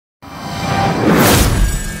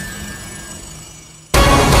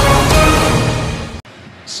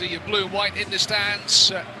See your blue and white in the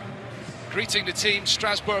stands, greeting the team.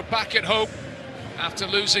 Strasbourg back at home after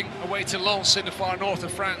losing away to Lens in the far north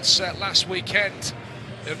of France last weekend.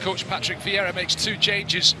 Their coach Patrick Vieira makes 2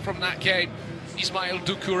 changes from that game. Ismail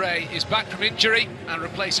Doucouré is back from injury and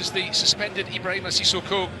replaces the suspended Ibrahima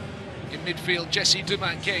Sissoko. In midfield, Jesse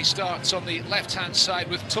Dumanquet starts on the left-hand side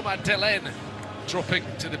with Thomas Delaine dropping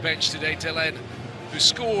to the bench today. Delaine, who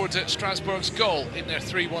scored Strasbourg's goal in their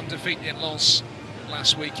 3-1 defeat in Lens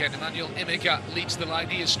last weekend. Emmanuel Emega leads the line.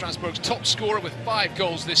 He is Strasbourg's top scorer with 5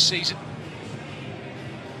 goals this season.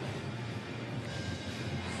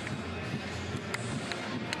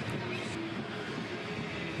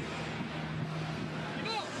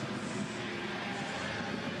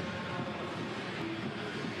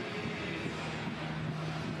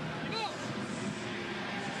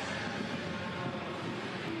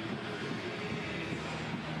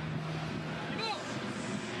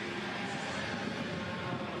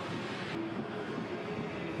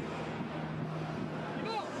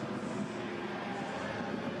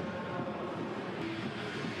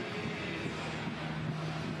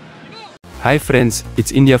 Hi friends,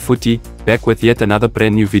 it's India Footy, back with yet another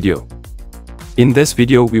brand new video. In this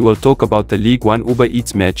video we will talk about the Ligue 1 Uber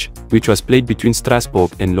Eats match, which was played between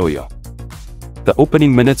Strasbourg and Lorient. The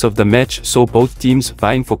opening minutes of the match saw both teams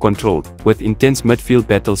vying for control, with intense midfield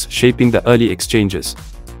battles shaping the early exchanges.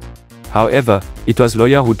 However, it was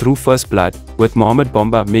Lorient who drew first blood, with Mohamed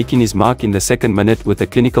Bamba making his mark in the second minute with a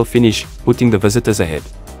clinical finish, putting the visitors ahead.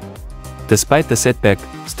 Despite the setback,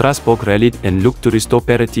 Strasbourg rallied and looked to restore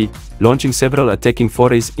parity, launching several attacking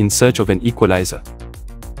forays in search of an equalizer.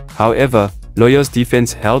 However, Lorient's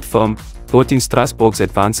defense held firm, thwarting Strasbourg's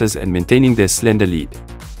advances and maintaining their slender lead.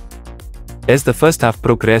 As the first half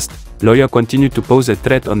progressed, Lorient continued to pose a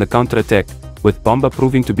threat on the counter-attack, with Bamba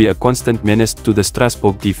proving to be a constant menace to the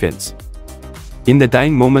Strasbourg defense. In the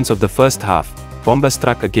dying moments of the first half, Bamba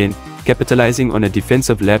struck again, capitalizing on a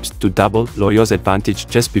defensive lapse to double Lorient's advantage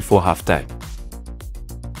just before halftime.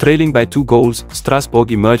 Trailing by 2 goals,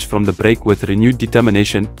 Strasbourg emerged from the break with renewed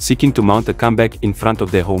determination, seeking to mount a comeback in front of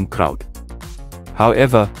their home crowd.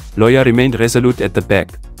 However, Lorient remained resolute at the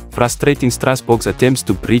back, frustrating Strasbourg's attempts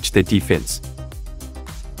to breach their defense.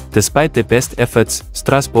 Despite their best efforts,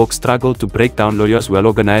 Strasbourg struggled to break down Lorient's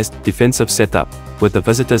well-organized defensive setup, with the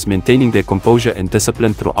visitors maintaining their composure and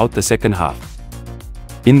discipline throughout the second half.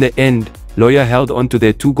 In the end, Lorient held on to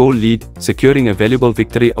their 2-goal lead, securing a valuable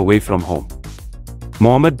victory away from home.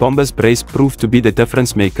 Mohamed Bamba's brace proved to be the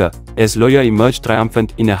difference maker, as Lorient emerged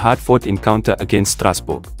triumphant in a hard-fought encounter against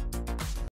Strasbourg.